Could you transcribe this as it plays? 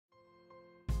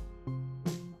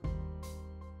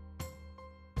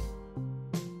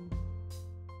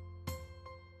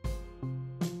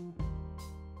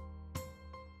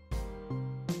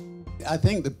I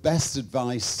think the best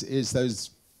advice is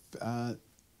those,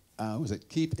 was it,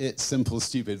 keep it simple,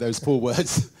 stupid, those 4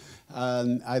 words.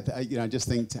 I just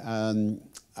think,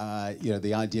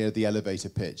 the idea of the elevator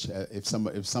pitch, if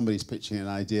somebody's pitching an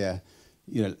idea,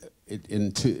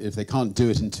 if they can't do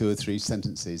it in 2 or 3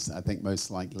 sentences, I think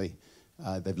most likely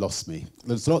they've lost me.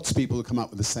 There's lots of people who come up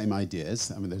with the same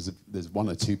ideas. I mean, there's 1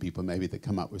 or 2 people maybe that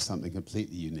come up with something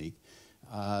completely unique.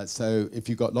 So if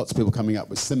you've got lots of people coming up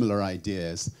with similar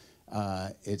ideas,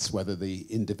 it's whether the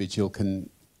individual can,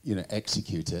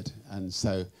 execute it. And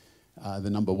so the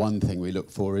number 1 thing we look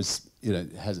for is,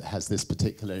 has this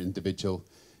particular individual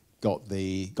got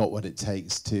what it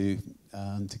takes to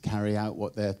carry out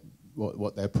what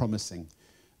they're promising,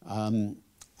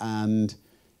 and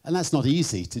that's not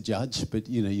easy to judge. But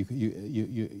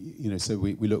so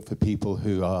we look for people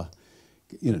who are,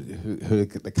 who are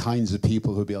the kinds of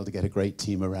people who'll be able to get a great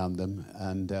team around them,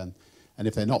 and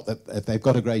if they've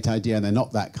got a great idea and they're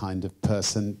not that kind of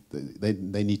person,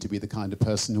 they need to be the kind of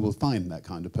person who will find that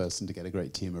kind of person to get a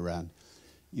great team around.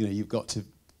 You've got to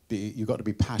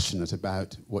be passionate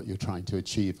about what you're trying to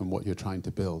achieve and what you're trying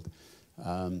to build,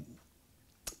 for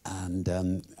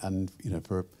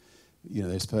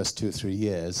those first 2 or 3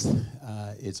 years,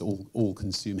 it's all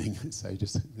consuming. So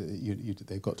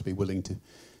they've got to be willing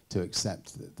to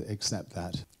accept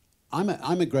that.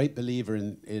 I'm a great believer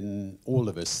in all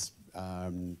of us,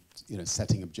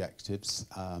 setting objectives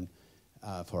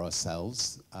for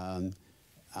ourselves,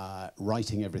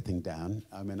 writing everything down.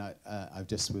 I mean, I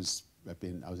was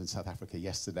in South Africa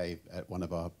yesterday at one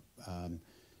of our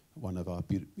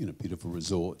beautiful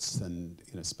resorts, and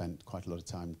spent quite a lot of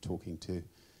time talking to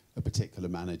a particular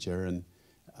manager, and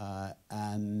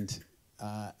then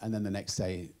the next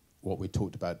day what we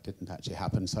talked about didn't actually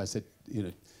happen. So I said,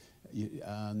 do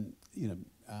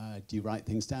you write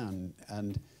things down?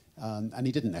 And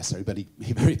he didn't necessarily, but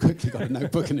he very quickly got a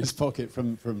notebook in his pocket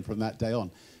from that day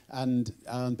on.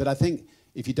 But I think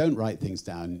if you don't write things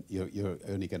down, you're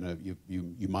only gonna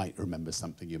you might remember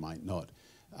something, you might not.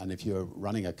 And if you're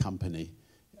running a company,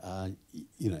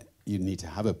 you need to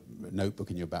have a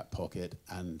notebook in your back pocket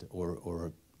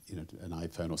or an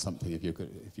iPhone or something if you're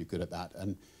good at that,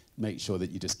 and make sure that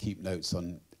you just keep notes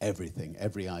on everything,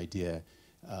 every idea,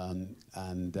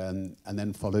 and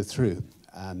then follow through.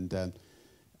 And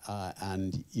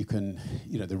you can,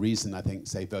 the reason I think,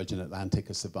 say, Virgin Atlantic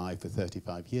has survived for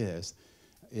 35 years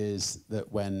is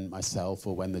that when myself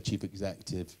or when the chief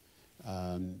executive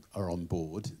are on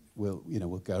board, we'll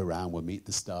go around, we'll meet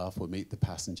the staff, we'll meet the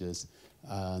passengers,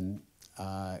 and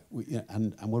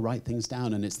we'll write things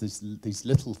down. And it's these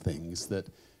little things that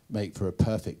make for a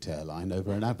perfect airline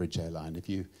over an average airline.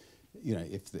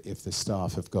 If the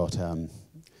staff have got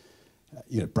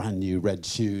brand new red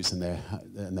shoes and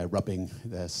they're rubbing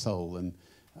their sole, and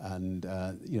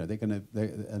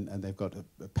they've got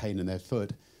a pain in their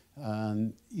foot,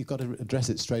 you've got to address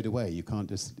it straight away. You can't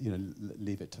just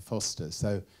leave it to foster.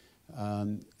 So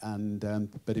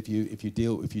but if you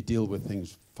deal with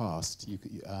things fast,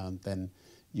 then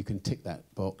you can tick that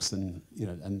box and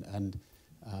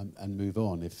move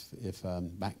on. If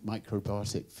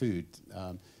macrobiotic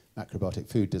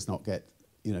food does not get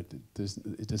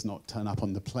it does not turn up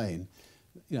on the plane,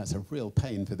 it's a real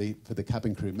pain for the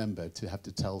cabin crew member to have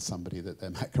to tell somebody that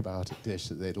their macrobiotic dish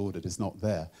that they'd ordered is not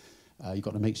there. You've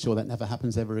got to make sure that never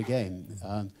happens ever again.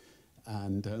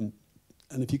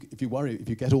 And if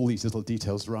you get all these little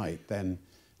details right, then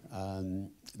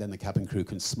the cabin crew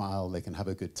can smile, they can have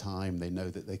a good time, they know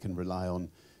that they can rely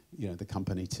on the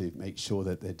company to make sure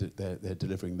that they're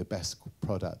delivering the best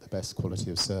product, the best quality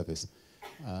of service.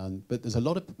 But there's a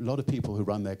lot of people who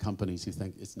run their companies who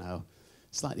think it's now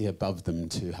slightly above them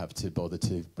to have to bother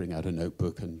to bring out a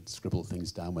notebook and scribble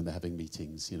things down when they're having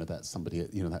meetings. That's somebody.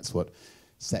 That's what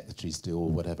secretaries do or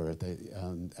whatever.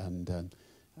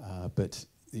 But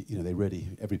they really,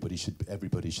 everybody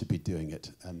should be doing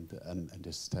it, and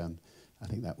just I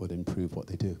think that would improve what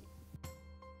they do.